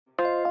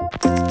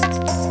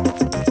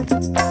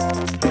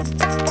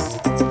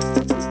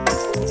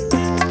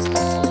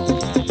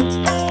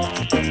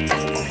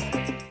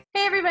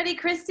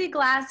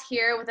Kristyglass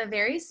here with a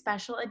very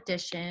special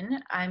edition.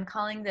 I'm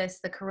calling this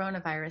the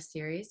coronavirus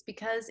series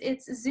because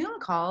it's Zoom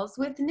calls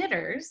with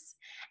knitters.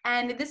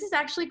 And this is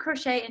actually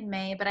Crochet in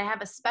May, but I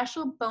have a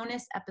special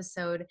bonus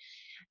episode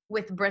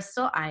with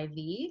Bristol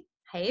Ivy.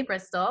 Hey,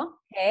 Bristol.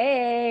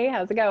 Hey,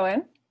 how's it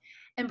going?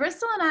 And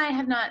Bristol and I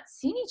have not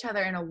seen each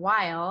other in a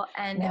while.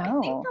 And I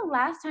think the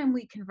last time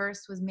we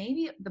conversed was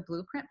maybe the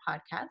Blueprint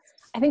podcast.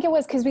 I think it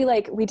was because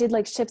we did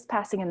like ships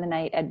passing in the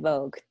night at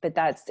Vogue, but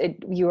that's it.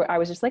 I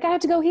was just like, I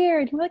have to go here.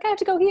 And you were like, I have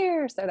to go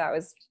here. So that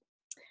was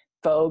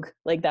Vogue.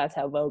 Like that's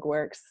how Vogue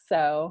works.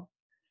 So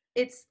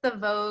it's the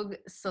Vogue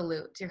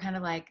salute. You're kind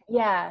of like,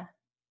 yeah.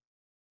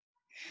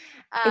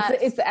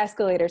 It's the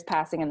escalators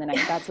passing in the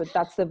night.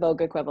 That's the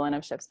Vogue equivalent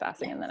of ships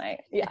passing in the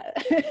night. Yeah.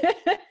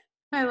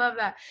 I love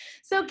that.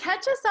 So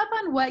catch us up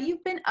on what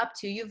you've been up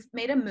to. You've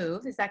made a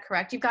move. Is that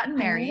correct? You've gotten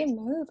married. I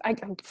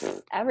made a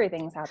move.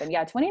 Everything's happened.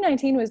 Yeah.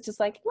 2019 was just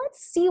like,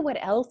 let's see what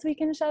else we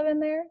can shove in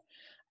there.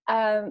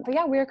 But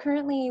yeah,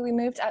 we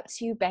moved up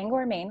to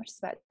Bangor, Maine, which is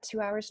about 2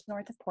 hours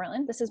north of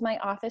Portland. This is my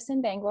office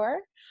in Bangor,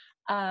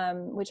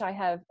 which I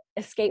have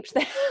escaped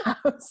the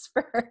house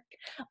for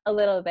a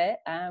little bit.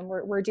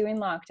 We're doing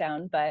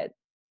lockdown, but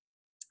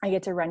I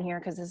get to run here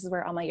because this is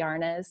where all my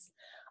yarn is.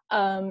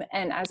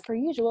 And as per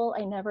usual,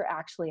 I never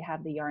actually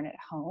have the yarn at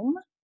home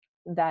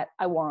that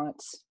I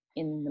want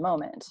in the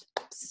moment.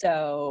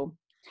 So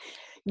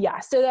yeah,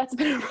 so that's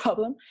been a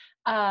problem.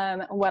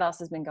 What else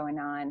has been going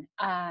on?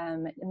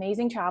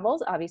 Amazing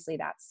travels. Obviously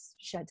that's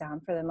shut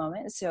down for the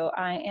moment. So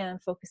I am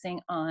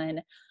focusing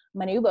on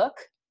my new book,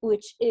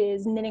 which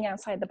is Knitting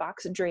Outside the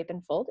Box, Drape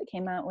and Fold. It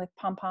came out with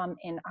Pom Pom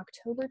in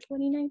October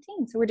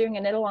 2019. So we're doing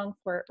a knit along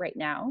for it right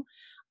now,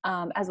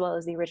 as well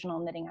as the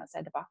original Knitting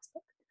Outside the Box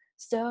book.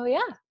 So yeah,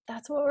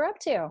 that's what we're up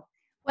to.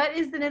 What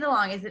is the knit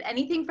along? Is it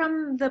anything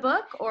from the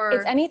book or?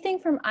 It's anything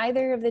from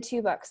either of the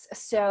two books.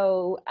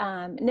 So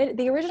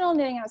the original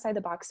Knitting Outside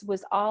the Box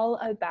was all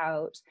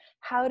about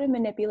how to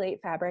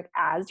manipulate fabric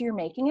as you're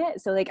making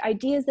it. So like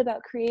ideas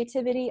about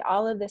creativity,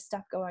 all of this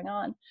stuff going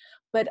on,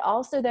 but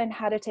also then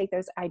how to take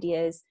those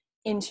ideas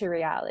into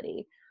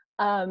reality.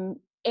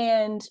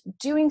 And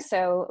doing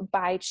so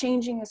by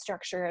changing the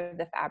structure of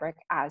the fabric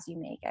as you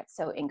make it.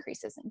 So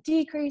increases and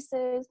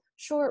decreases,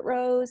 short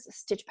rows,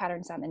 stitch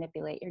patterns that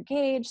manipulate your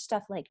gauge,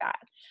 stuff like that.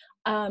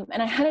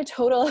 And I had a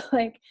total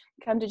like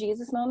come to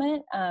Jesus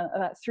moment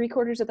about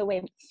 3/4 of the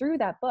way through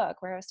that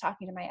book where I was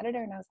talking to my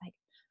editor and I was like,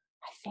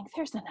 I think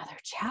there's another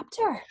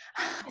chapter.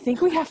 I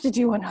think we have to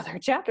do another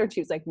chapter. And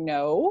she was like,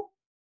 no,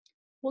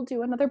 we'll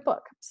do another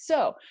book.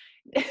 So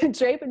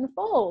Drape and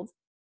Fold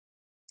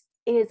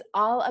is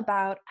all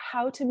about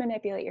how to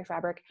manipulate your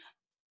fabric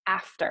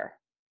after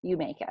you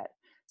make it.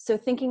 So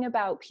thinking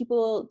about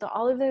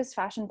all of those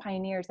fashion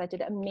pioneers that did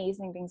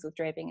amazing things with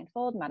draping and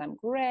fold, Madame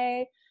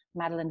Gray,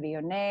 Madeleine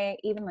Vionnet,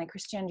 even like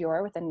Christian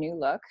Dior with a new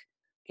look,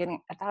 getting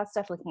at that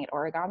stuff, looking at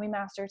origami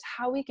masters,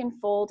 how we can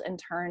fold and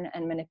turn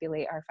and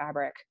manipulate our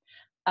fabric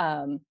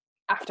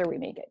after we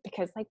make it,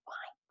 because like,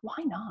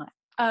 why not?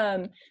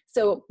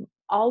 So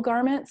all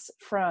garments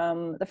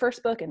from the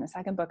first book and the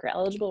second book are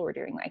eligible. We're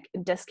doing like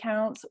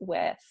discounts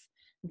with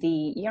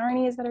the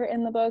yarnies that are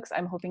in the books.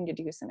 I'm hoping to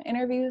do some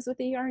interviews with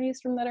the yarnies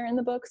that are in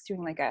the books,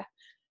 doing like a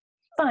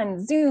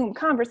fun Zoom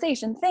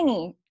conversation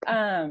thingy.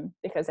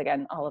 Because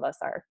again, all of us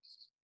are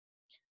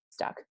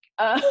stuck.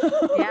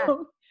 Yeah.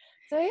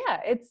 So yeah,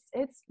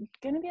 it's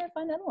going to be a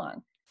fun knit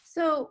along.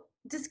 So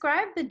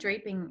describe the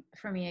draping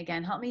for me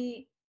again. Help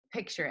me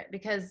picture it,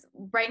 because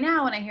right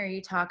now when I hear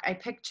you talk, I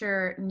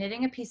picture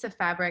knitting a piece of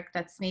fabric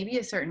that's maybe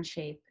a certain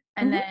shape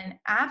and then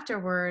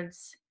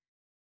afterwards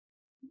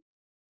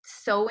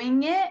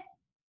sewing it,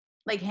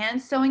 like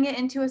hand sewing it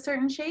into a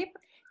certain shape.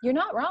 You're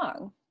not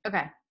wrong.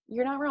 Okay.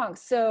 You're not wrong.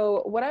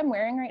 So what I'm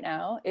wearing right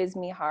now is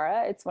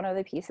Mihara. It's one of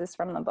the pieces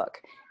from the book.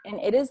 And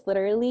it is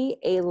literally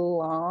a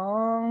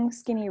long,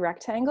 skinny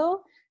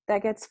rectangle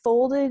that gets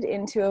folded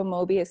into a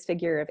Mobius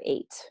figure of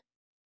 8.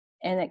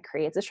 And it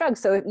creates a shrug.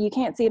 So you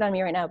can't see it on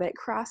me right now, but it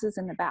crosses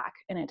in the back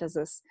and it does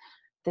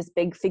this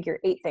big figure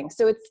 8 thing.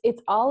 So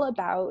it's all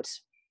about,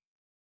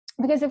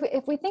 because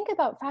if we think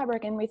about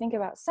fabric and we think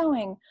about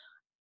sewing,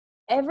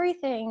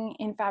 everything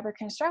in fabric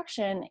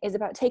construction is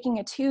about taking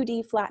a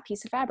 2D flat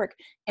piece of fabric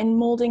and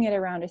molding it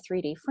around a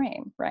 3D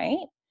frame, right?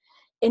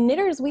 In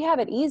knitters, we have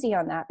it easy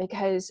on that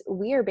because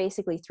we are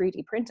basically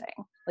 3D printing.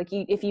 Like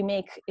if you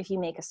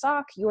make a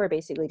sock, you are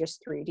basically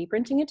just 3D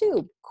printing a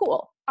tube.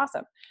 Cool,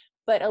 awesome.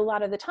 But a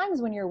lot of the times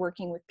when you're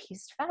working with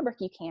pieced fabric,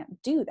 you can't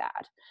do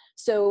that.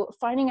 So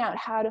finding out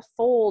how to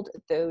fold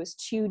those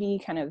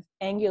 2D kind of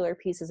angular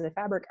pieces of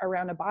fabric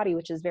around a body,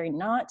 which is very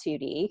not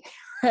 2D,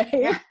 right?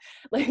 Yeah.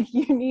 Like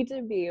you need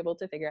to be able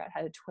to figure out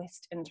how to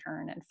twist and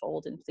turn and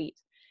fold and pleat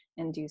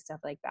and do stuff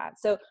like that.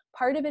 So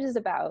part of it is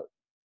about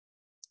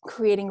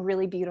creating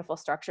really beautiful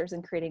structures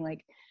and creating,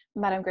 like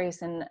Madame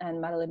Grace and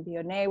Madeleine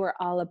Vionnet were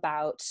all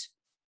about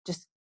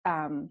just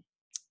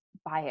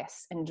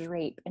bias and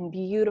drape and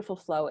beautiful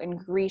flow and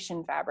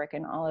Grecian fabric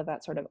and all of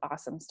that sort of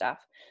awesome stuff.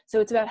 So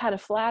it's about how to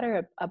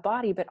flatter a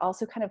body, but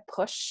also kind of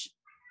push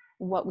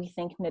what we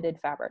think knitted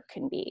fabric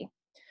can be.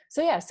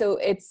 So yeah, so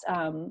it's,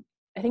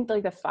 I think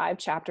like the 5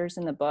 chapters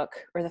in the book,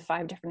 or the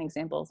 5 different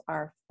examples,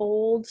 are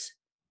fold,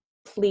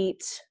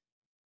 pleat,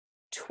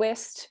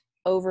 twist,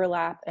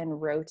 overlap,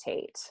 and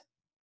rotate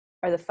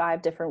are the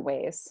 5 different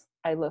ways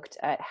I looked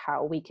at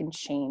how we can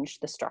change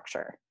the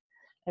structure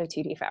of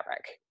 2D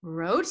fabric.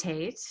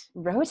 Rotate?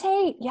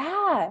 Rotate,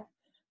 yeah.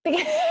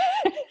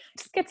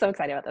 Just get so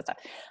excited about this stuff.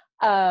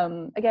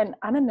 Again,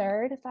 I'm a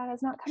nerd, if that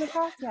has not come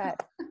across yet.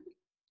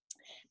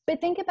 But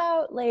think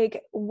about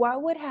like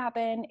what would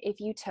happen if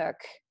you took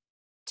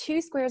 2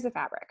 squares of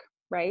fabric,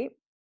 right?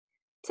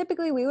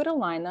 Typically we would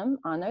align them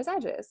on those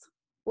edges.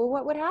 Well,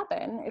 what would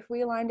happen if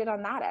we aligned it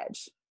on that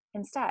edge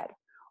instead?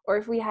 Or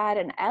if we had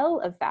an L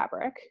of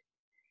fabric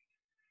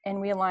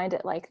and we aligned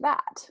it like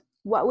that,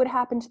 what would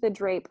happen to the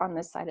drape on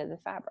this side of the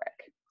fabric?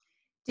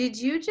 Did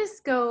you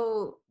just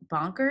go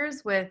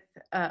bonkers with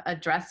a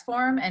dress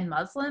form and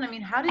muslin? I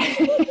mean, how did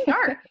you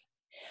start?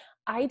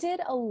 I did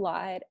a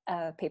lot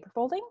of paper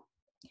folding.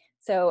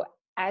 So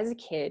as a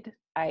kid,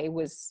 I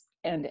was,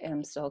 and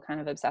am still,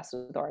 kind of obsessed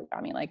with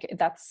origami. Like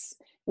that's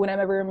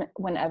whenever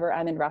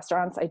I'm in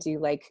restaurants, I do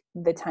like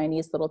the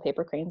tiniest little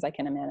paper cranes I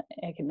can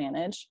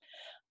manage.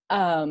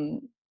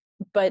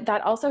 But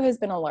that also has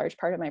been a large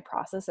part of my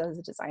process as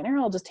a designer.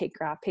 I'll just take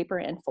graph paper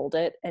and fold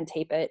it and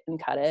tape it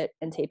and cut it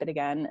and tape it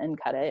again and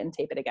cut it and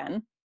tape it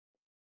again,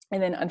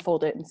 and then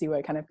unfold it and see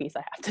what kind of piece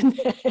I have to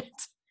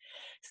knit.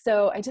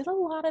 So I did a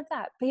lot of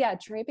that. But yeah,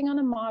 draping on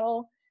a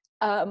model.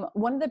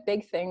 One of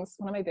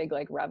my big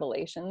like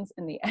revelations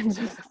in the end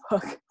of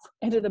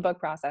the book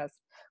process,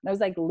 and I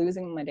was like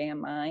losing my damn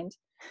mind,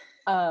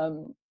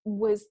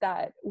 was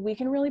that we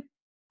can really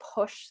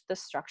push the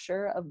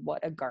structure of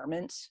what a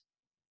garment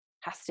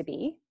has to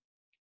be.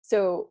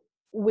 So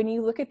when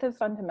you look at the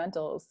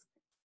fundamentals,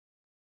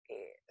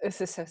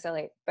 this is so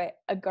silly, but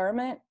a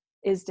garment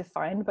is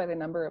defined by the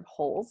number of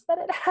holes that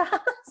it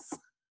has.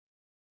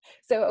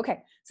 So,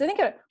 okay. So think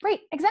of it.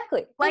 Right.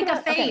 Exactly. Like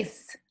a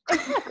face.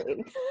 Okay.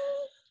 Exactly.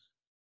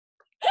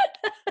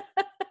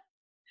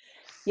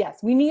 Yes.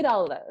 We need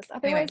all of those.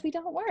 Otherwise we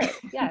don't work.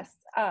 Yes.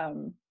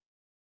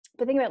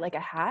 But think about it, like a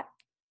hat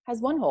has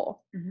 1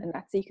 hole, and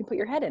that's so you can put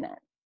your head in it.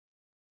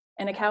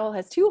 And a cowl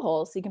has 2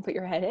 holes, so you can put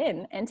your head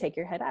in and take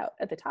your head out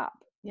at the top.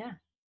 Yeah.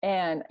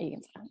 And you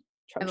can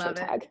Trump show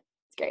tag.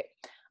 It's great.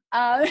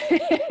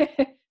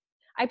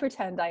 I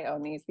pretend I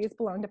own these. These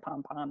belong to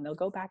Pom Pom. They'll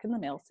go back in the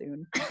mail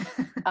soon.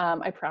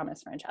 I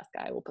promise,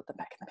 Francesca, I will put them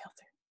back in the mail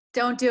soon.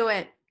 Don't do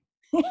it.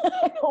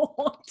 I don't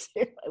want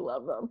to. I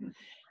love them.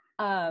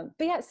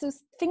 But yeah, so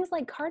things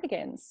like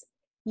cardigans,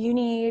 you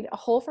need a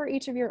hole for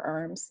each of your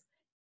arms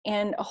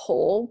and a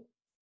hole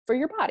for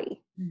your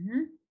body.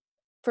 Mm-hmm.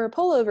 For a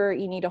pullover,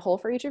 you need a hole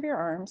for each of your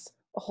arms,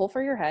 a hole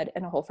for your head,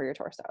 and a hole for your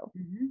torso.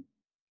 Mm-hmm.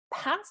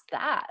 Past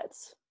that,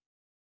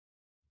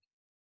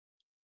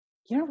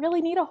 you don't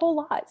really need a whole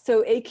lot.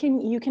 So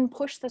you can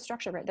push the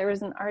structure. Right? There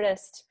was an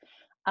artist,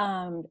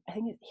 I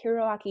think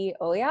Hiroaki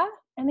Oya,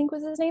 I think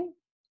was his name.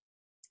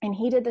 And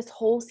he did this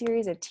whole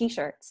series of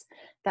t-shirts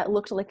that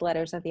looked like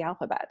letters of the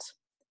alphabet.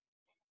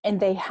 And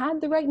they had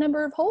the right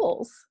number of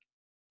holes.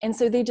 And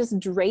so they just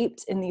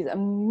draped in these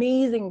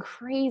amazing,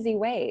 crazy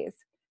ways.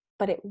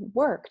 But it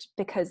worked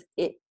because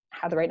it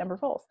had the right number of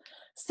holes.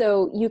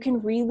 So you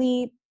can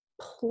really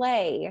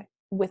play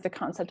with the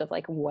concept of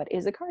like, what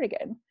is a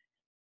cardigan?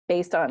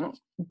 Based on,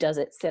 does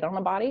it sit on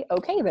a body?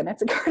 Okay, then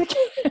it's a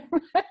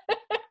cardigan.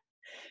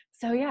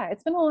 So yeah,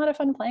 it's been a lot of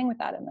fun playing with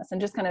that in this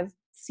and just kind of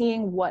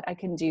seeing what I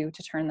can do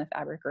to turn the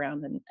fabric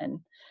around and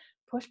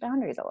push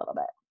boundaries a little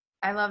bit.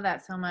 I love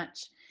that so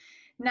much.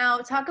 Now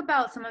talk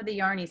about some of the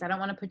yarnies. I don't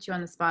want to put you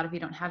on the spot if you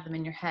don't have them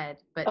in your head,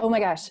 but. Oh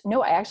my gosh.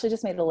 No, I actually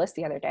just made a list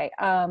the other day.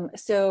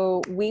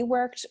 So we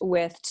worked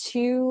with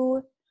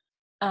two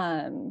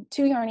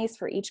yarnies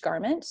for each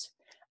garment.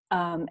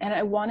 And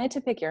I wanted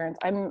to pick yarns.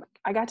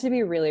 I got to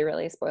be really,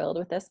 really spoiled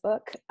with this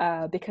book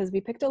because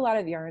we picked a lot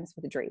of yarns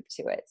with drape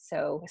to it.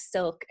 So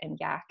silk and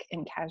yak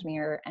and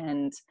cashmere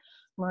and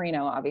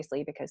merino,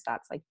 obviously, because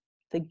that's like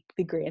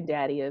the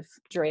granddaddy of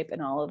drape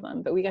and all of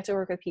them. But we got to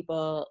work with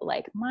people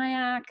like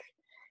Mayak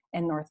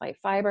and Northlight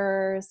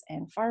Fibers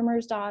and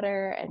Farmer's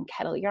Daughter and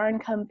Kettle Yarn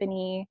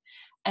Company.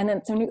 And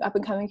then some new up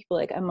and coming people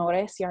like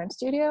Amores Yarn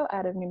Studio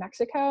out of New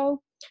Mexico.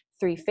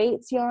 Three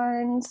Fates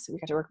yarns. We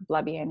got to work with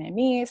Blubby and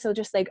me. So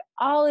just like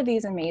all of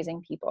these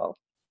amazing people.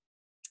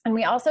 And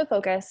we also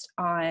focused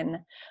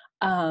on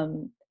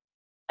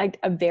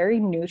a very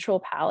neutral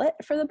palette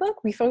for the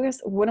book.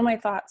 One of my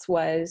thoughts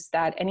was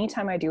that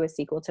anytime I do a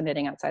sequel to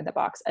Knitting Outside the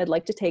Box, I'd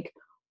like to take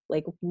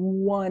like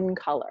one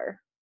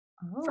color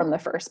from the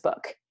first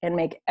book and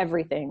make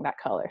everything that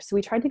color. So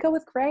we tried to go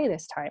with gray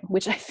this time,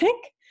 which I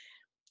think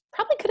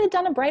probably could have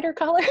done a brighter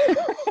color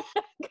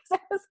because I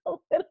was a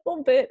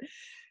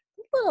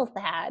little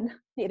sad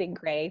knitting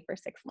gray for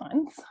 6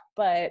 months,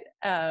 but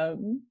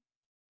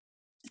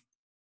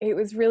it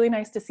was really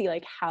nice to see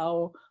like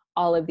how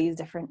all of these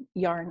different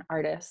yarn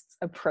artists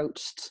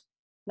approached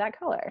that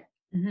color.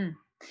 Mm-hmm.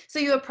 So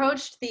you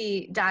approached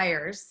the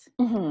dyers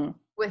Mm-hmm.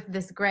 with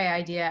this gray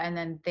idea, and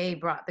then they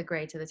brought the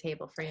gray to the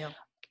table for you.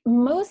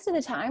 Most of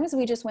the times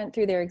we just went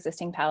through their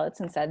existing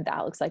palettes and said,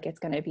 that looks like it's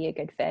going to be a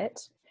good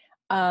fit.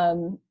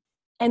 And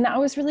that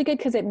was really good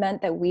because it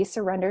meant that we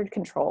surrendered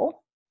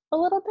control a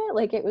little bit.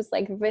 Like it was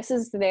like, this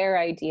is their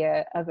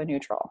idea of a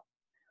neutral.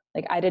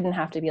 Like I didn't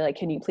have to be like,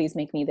 can you please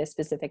make me this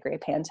specific gray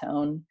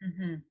Pantone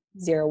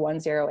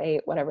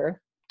 0108,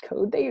 whatever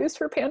code they used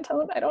for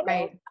Pantone. I don't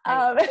know.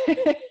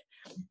 Right.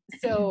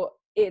 So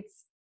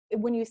it's,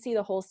 when you see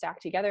the whole stack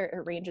together,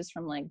 it ranges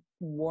from like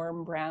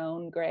warm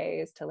brown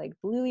grays to like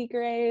bluey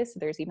grays. So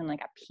there's even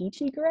like a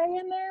peachy gray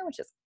in there, which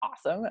is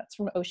awesome. That's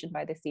from Ocean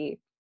by the Sea.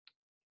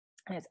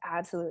 And it's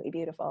absolutely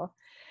beautiful.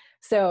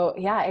 So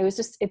yeah, it was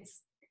just,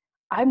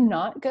 I'm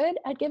not good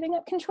at giving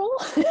up control.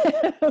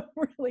 I'm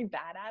really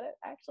bad at it,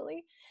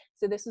 actually.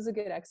 So this was a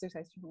good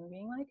exercise for me,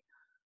 being like,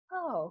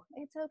 oh,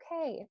 it's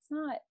okay.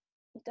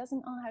 It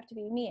doesn't all have to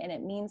be me. And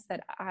it means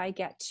that I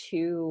get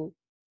to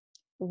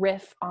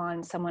riff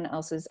on someone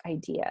else's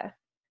idea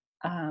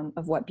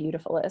of what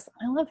beautiful is.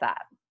 I love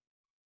that.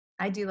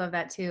 I do love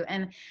that too.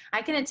 And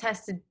I can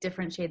attest to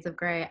different shades of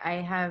gray. I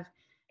have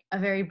a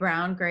very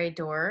brown gray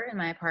door in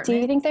my apartment. Do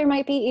you think there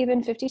might be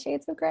even 50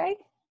 Shades of Gray?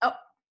 Oh,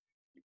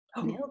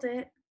 nailed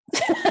it.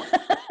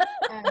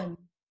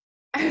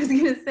 I was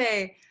going to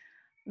say,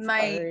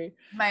 my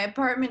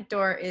apartment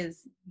door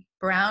is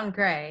brown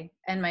gray,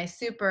 and my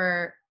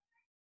super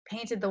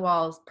painted the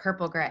walls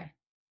purple gray.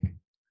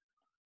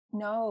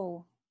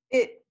 No.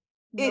 It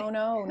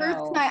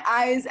hurts my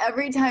eyes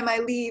every time I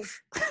leave.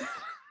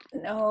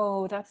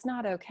 No, that's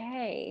not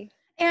okay.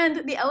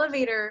 And the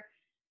elevator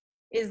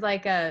is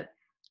like a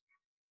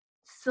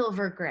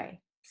silver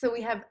gray. So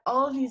we have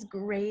all of these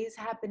grays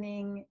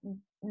happening,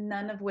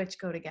 none of which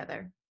go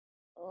together.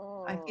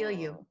 Oh. I feel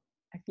you.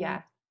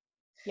 Yeah.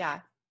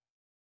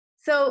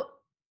 So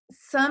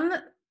some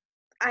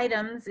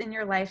items in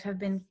your life have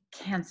been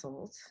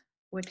canceled,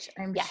 which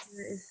I'm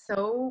sure is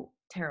so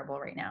terrible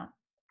right now.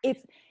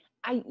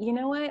 You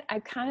know what? I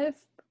kind of,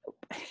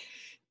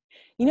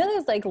 you know,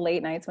 those like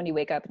late nights when you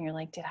wake up and you're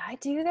like, did I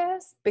do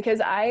this? Because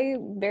I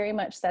very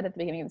much said at the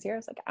beginning of this year, I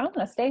was like, I want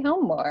to stay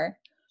home more.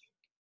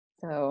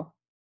 So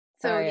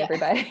sorry,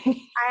 everybody.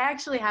 I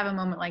actually have a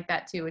moment like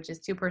that too, which is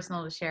too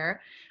personal to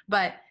share.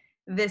 But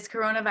this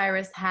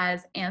coronavirus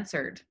has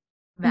answered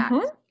that.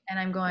 Mm-hmm. And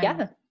I'm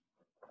going,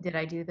 did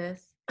I do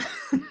this?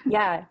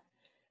 Yeah.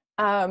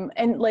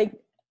 And like,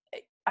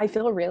 I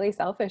feel really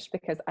selfish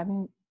because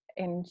I'm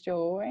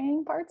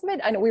enjoying parts of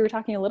it. I know we were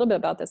talking a little bit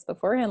about this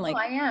beforehand. Like,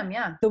 I am,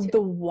 yeah. The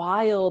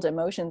wild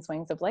emotion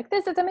swings of like,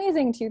 this is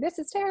amazing to this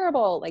is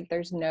terrible. Like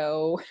there's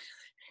no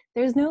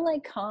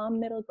like calm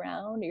middle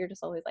ground. You're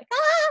just always like,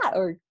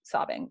 or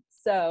sobbing.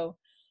 So,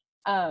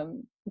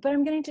 but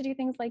I'm getting to do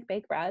things like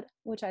bake bread,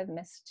 which I've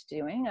missed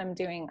doing. I'm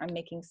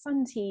making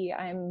sun tea.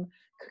 I'm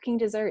cooking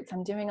desserts.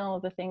 I'm doing all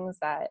of the things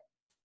that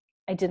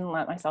I didn't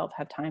let myself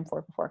have time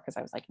for before, because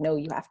I was like, no,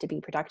 you have to be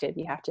productive.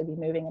 You have to be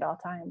moving at all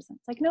times. And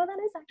it's like, no, that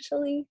is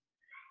actually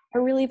a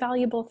really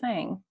valuable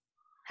thing.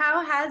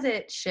 How has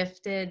it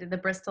shifted the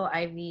Bristol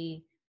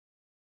Ivy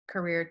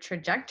career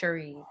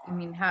trajectory? I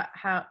mean,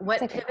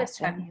 what pivots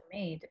have you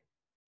made?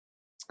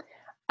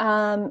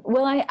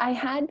 Well, I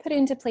had put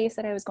into place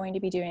that I was going to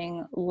be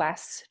doing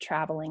less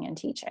traveling and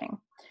teaching.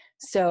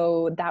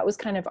 So that was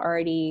kind of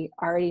already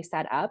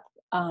set up.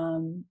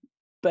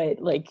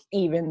 But like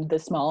even the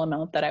small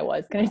amount that I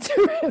was going to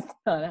do is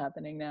not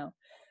happening now.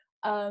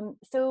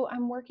 So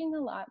I'm working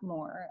a lot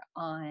more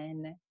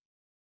on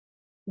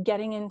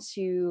getting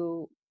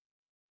into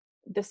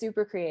the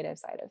super creative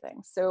side of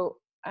things. So,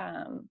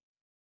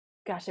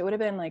 it would have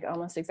been like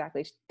almost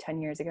exactly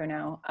 10 years ago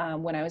now,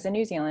 when I was in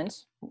New Zealand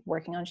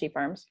working on sheep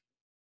farms.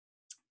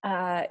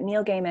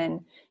 Neil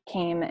Gaiman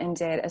came and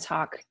did a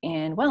talk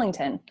in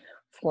Wellington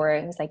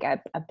it was like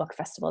a book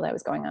festival that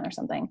was going on or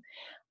something.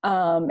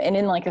 And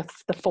in like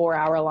the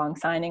 4-hour long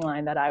signing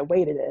line that I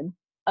waited in,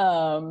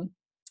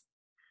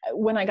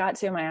 when I got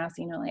to him, I asked,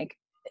 like,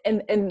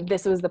 and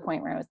this was the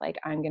point where I was like,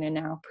 I'm going to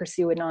now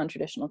pursue a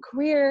non-traditional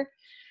career.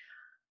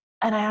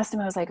 And I asked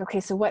him, I was like, okay,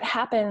 so what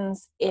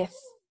happens if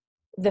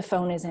the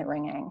phone isn't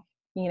ringing?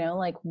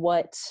 Like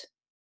what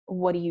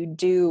do you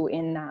do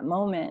in that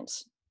moment?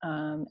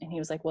 And he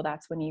was like, well,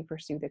 that's when you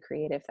pursue the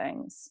creative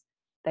things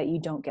that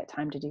you don't get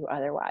time to do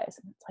otherwise.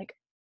 And it's like,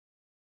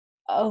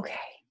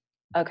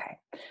 okay.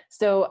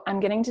 So I'm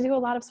getting to do a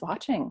lot of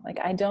swatching. Like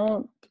I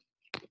don't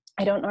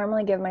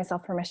normally give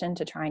myself permission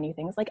to try new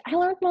things. Like I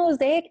learned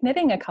mosaic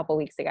knitting a couple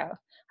weeks ago.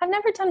 I've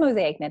never done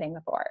mosaic knitting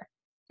before.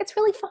 It's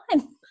really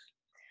fun.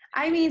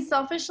 I mean,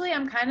 selfishly,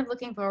 I'm kind of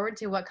looking forward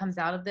to what comes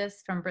out of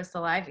this from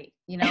Bristol Ivy,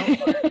 You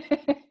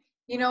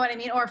know what I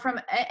mean? Or from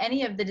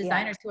any of the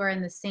designers who are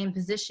in the same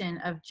position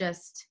of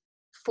just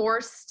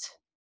forced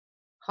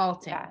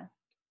halting.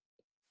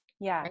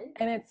 Yeah. Right?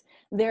 And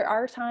there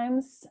are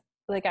times,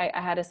 like I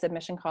had a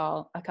submission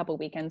call a couple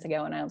weekends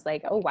ago and I was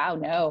like, oh wow,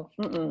 no,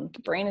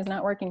 brain is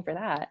not working for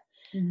that.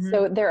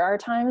 So there are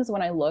times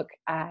when I look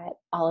at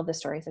all of the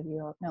stories of,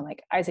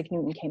 like Isaac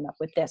Newton came up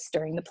with this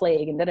during the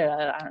plague and I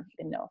don't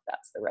even know if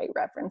that's the right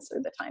reference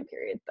or the time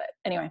period, but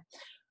anyway,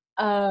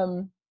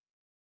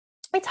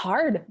 it's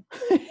hard.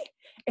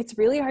 It's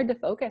really hard to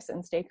focus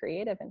and stay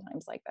creative in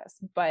times like this.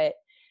 But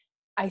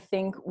I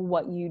think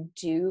what you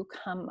do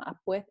come up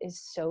with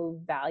is so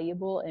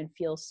valuable and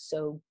feels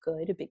so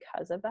good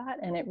because of that.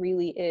 And it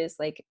really is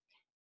like,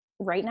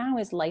 right now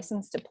is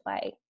license to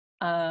play.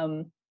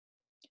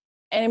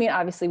 And I mean,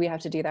 obviously we have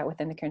to do that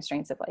within the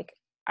constraints of like,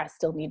 I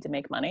still need to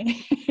make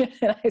money.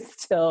 And I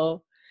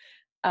still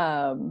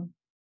am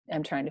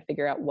trying to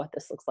figure out what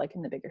this looks like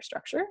in the bigger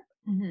structure.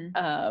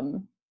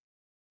 And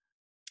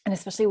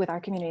especially with our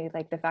community,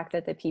 like the fact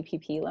that the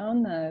PPP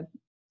loan, the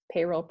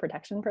payroll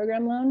protection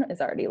program loan,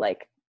 is already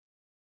like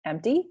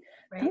empty,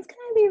 that's going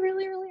to be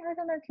really, really hard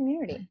on our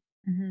community.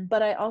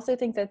 But I also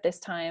think that this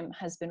time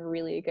has been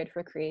really good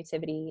for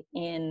creativity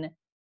in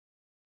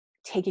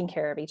taking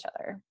care of each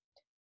other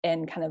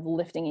and kind of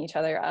lifting each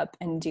other up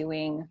and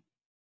doing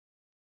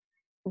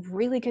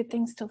really good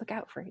things to look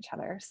out for each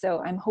other.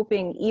 So I'm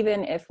hoping,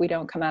 even if we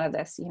don't come out of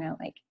this,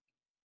 like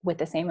with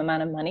the same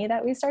amount of money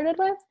that we started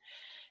with,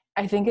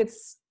 I think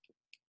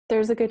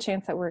there's a good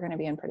chance that we're going to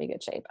be in pretty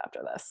good shape after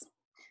this.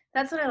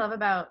 That's what I love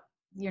about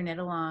your knit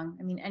along.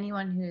 I mean,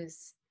 anyone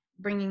who's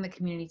bringing the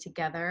community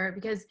together,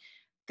 because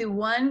the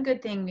one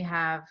good thing we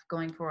have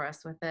going for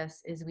us with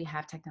this is we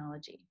have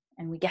technology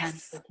and we can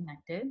stay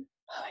connected.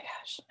 Oh my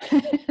gosh.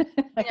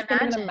 I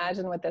can't even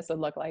imagine what this would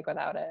look like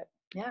without it.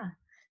 Yeah.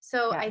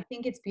 So I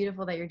think it's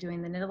beautiful that you're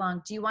doing the knit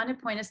along. Do you want to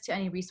point us to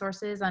any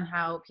resources on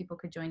how people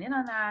could join in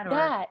on that? Or?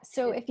 Yeah.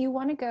 So if you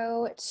want to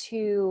go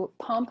to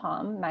Pom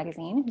Pom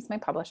magazine, who's my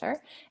publisher,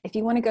 if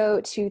you want to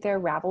go to their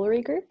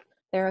Ravelry group,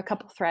 there are a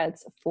couple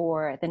threads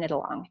for the knit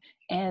along,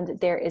 and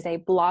there is a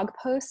blog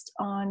post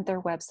on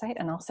their website,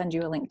 and I'll send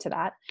you a link to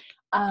that,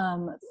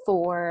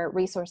 for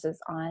resources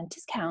on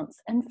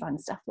discounts and fun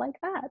stuff like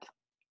that.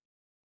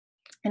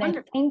 And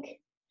wonderful.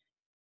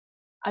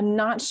 I'm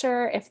not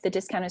sure if the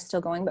discount is still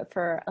going, but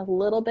for a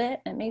little bit,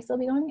 it may still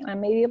be going. I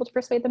may be able to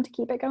persuade them to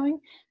keep it going.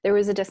 There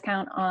was a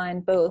discount on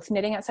both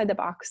Knitting Outside the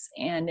Box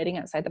and Knitting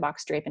Outside the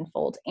Box Drape and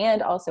Fold,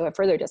 and also a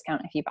further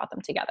discount if you bought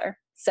them together.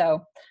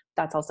 So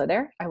that's also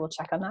there. I will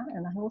check on that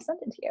and then I will send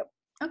it to you.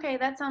 Okay,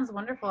 that sounds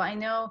wonderful. I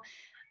know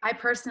I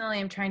personally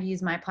am trying to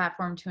use my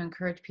platform to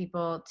encourage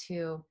people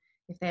to,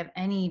 if they have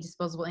any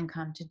disposable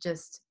income, to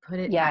just put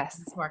it back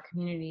into our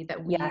community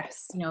that we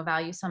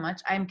value so much.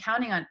 I'm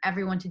counting on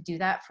everyone to do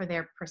that for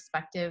their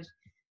prospective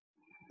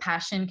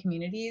passion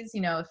communities,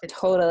 if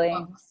it's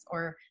books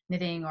or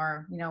knitting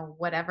or,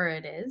 whatever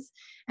it is.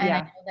 And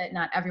I know that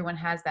not everyone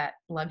has that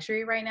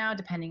luxury right now,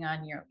 depending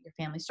on your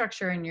family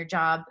structure and your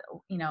job,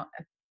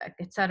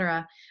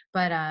 etc.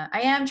 But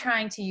I am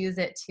trying to use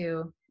it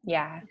to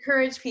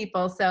encourage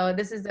people. So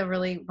this is a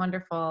really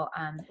wonderful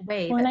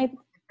way that you can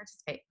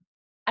participate.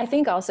 I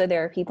think also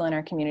there are people in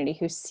our community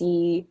who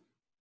see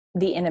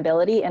the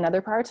inability in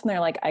other parts and they're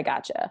like, I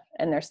gotcha.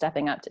 And they're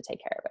stepping up to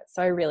take care of it.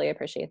 So I really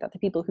appreciate that. The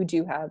people who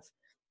do have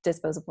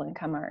disposable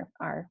income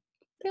they're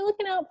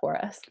looking out for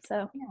us.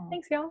 So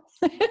thanks, y'all.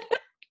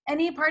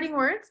 Any parting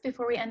words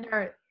before we end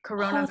our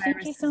coronavirus?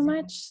 Thank you so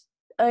much.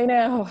 I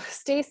know.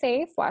 Stay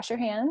safe, wash your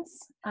hands,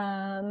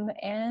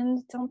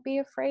 and don't be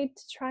afraid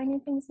to try new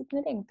things with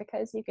knitting,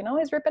 because you can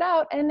always rip it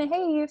out and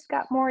hey, you've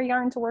got more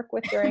yarn to work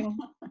with during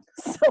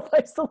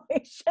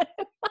self-isolation.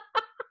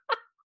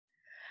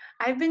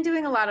 I've been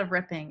doing a lot of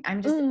ripping.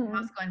 I'm just in the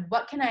house going,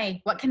 what can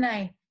I?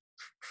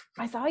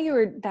 I saw you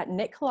were, that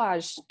knit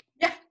collage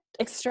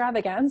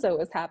extravaganza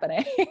was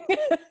happening. Rip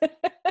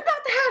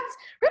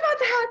out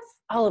the hats.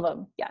 All of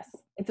them. Yes.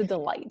 It's a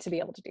delight to be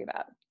able to do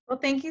that. Well,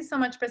 thank you so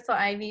much, Bristol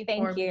Ivy.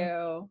 Thank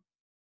you.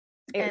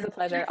 It was a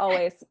pleasure.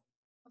 Always.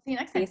 We'll see you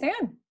next time. See you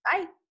soon.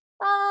 Bye.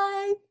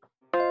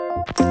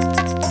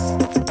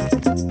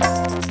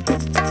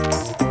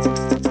 Bye.